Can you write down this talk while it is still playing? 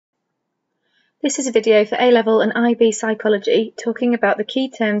This is a video for A-Level and IB Psychology talking about the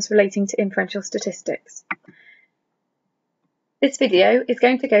key terms relating to inferential statistics. This video is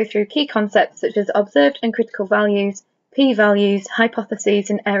going to go through key concepts such as observed and critical values, p-values,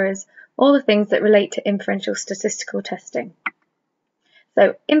 hypotheses and errors, all the things that relate to inferential statistical testing.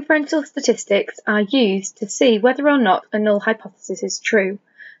 So, inferential statistics are used to see whether or not a null hypothesis is true.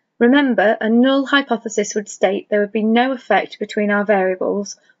 Remember, a null hypothesis would state there would be no effect between our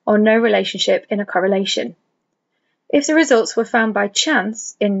variables or no relationship in a correlation. If the results were found by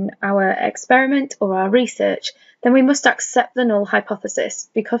chance in our experiment or our research, then we must accept the null hypothesis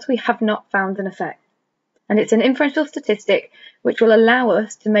because we have not found an effect. And it's an inferential statistic which will allow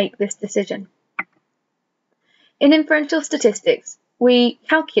us to make this decision. In inferential statistics, we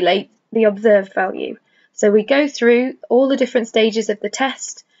calculate the observed value. So we go through all the different stages of the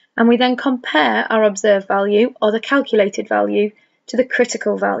test and we then compare our observed value or the calculated value to the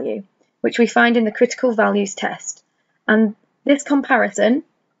critical value, which we find in the critical values test. And this comparison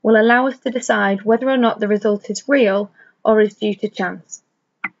will allow us to decide whether or not the result is real or is due to chance.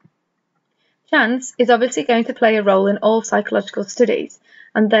 Chance is obviously going to play a role in all psychological studies,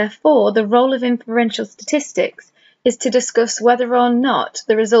 and therefore the role of inferential statistics is to discuss whether or not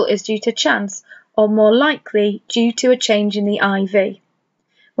the result is due to chance or more likely due to a change in the IV.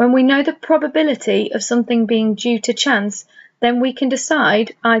 When we know the probability of something being due to chance, then we can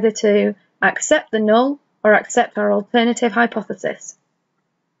decide either to accept the null or accept our alternative hypothesis.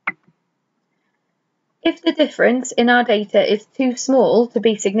 If the difference in our data is too small to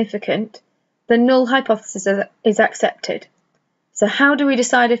be significant, the null hypothesis is accepted. So how do we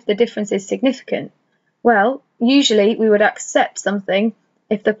decide if the difference is significant? Well, usually we would accept something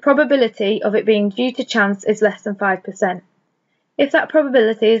if the probability of it being due to chance is less than 5%. If that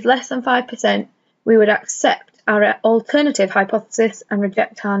probability is less than 5%, we would accept our alternative hypothesis and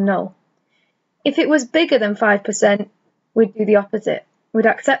reject our null. If it was bigger than 5%, we'd do the opposite. We'd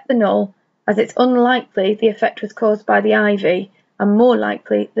accept the null as it's unlikely the effect was caused by the IV and more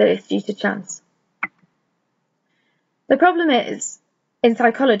likely that it's due to chance. The problem in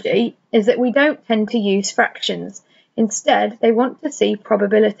psychology is that we don't tend to use fractions. Instead, they want to see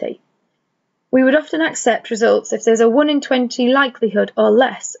probability. We would often accept results if there's a 1 in 20 likelihood or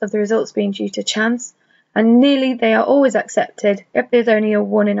less of the results being due to chance, and nearly they are always accepted if there's only a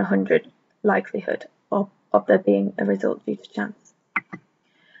 1 in 100 likelihood of there being a result due to chance.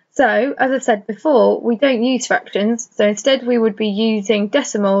 So, as I said before, we don't use fractions, so instead we would be using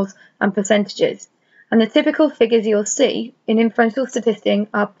decimals and percentages. And the typical figures you'll see in inferential statistics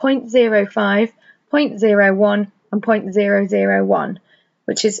are 0.05, 0.01 and 0.001,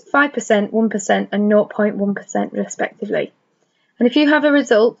 which is 5%, 1% and 0.1% respectively. And if you have a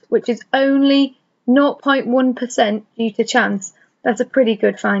result which is only 0.1% due to chance, that's a pretty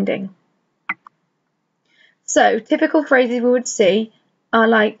good finding. So typical phrases we would see are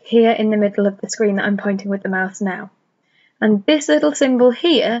like here in the middle of the screen that I'm pointing with the mouse now. And this little symbol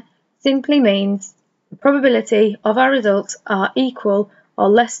here simply means the probability of our results are equal or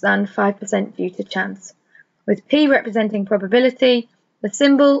less than 5% due to chance, with P representing probability, the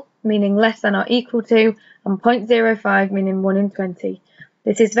symbol meaning less than or equal to, and 0.05 meaning 1 in 20.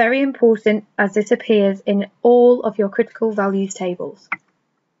 This is very important as this appears in all of your critical values tables.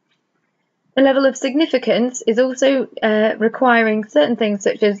 The level of significance is also requiring certain things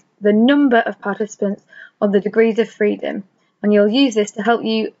such as the number of participants or the degrees of freedom, and you'll use this to help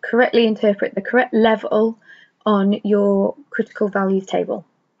you correctly interpret the correct level on your critical values table.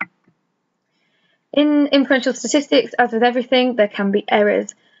 In inferential statistics, as with everything, there can be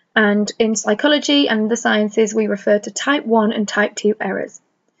errors, and in psychology and the sciences we refer to type 1 and type 2 errors.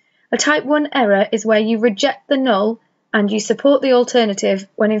 A type 1 error is where you reject the null and you support the alternative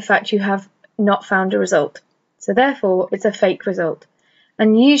when in fact you have not found a result. So therefore it's a fake result.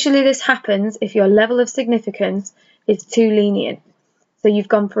 And usually this happens if your level of significance is too lenient. So you've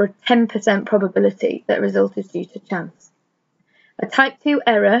gone for a 10% probability that a result is due to chance. A type 2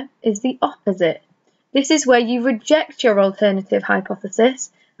 error is the opposite. This is where you reject your alternative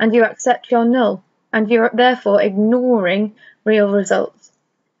hypothesis and you accept your null, and you're therefore ignoring real results.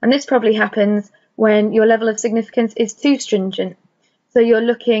 And this probably happens when your level of significance is too stringent. So you're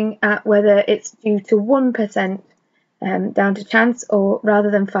looking at whether it's due to 1% down to chance or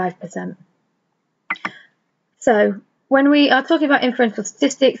rather than 5%. So when we are talking about inferential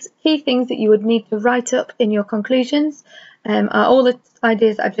statistics, key things that you would need to write up in your conclusions are all the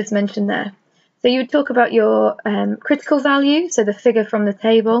ideas that I've just mentioned there. So you would talk about your critical value, so the figure from the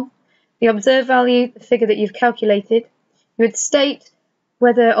table, the observed value, the figure that you've calculated. You would state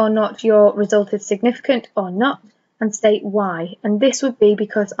whether or not your result is significant or not, and state why. And this would be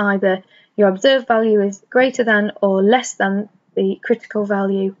because either Your observed value is greater than or less than the critical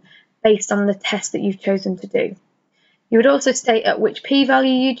value based on the test that you've chosen to do. You would also state at which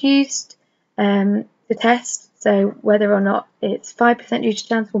p-value you'd used to test, so whether or not it's 5% due to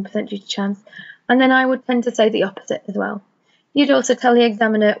chance, 1% due to chance, and then I would tend to say the opposite as well. You'd also tell the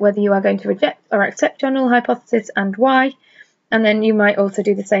examiner whether you are going to reject or accept your null hypothesis and why, and then you might also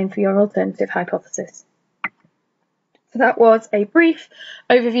do the same for your alternative hypothesis. So that was a brief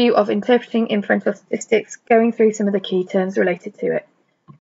overview of interpreting inferential statistics, going through some of the key terms related to it.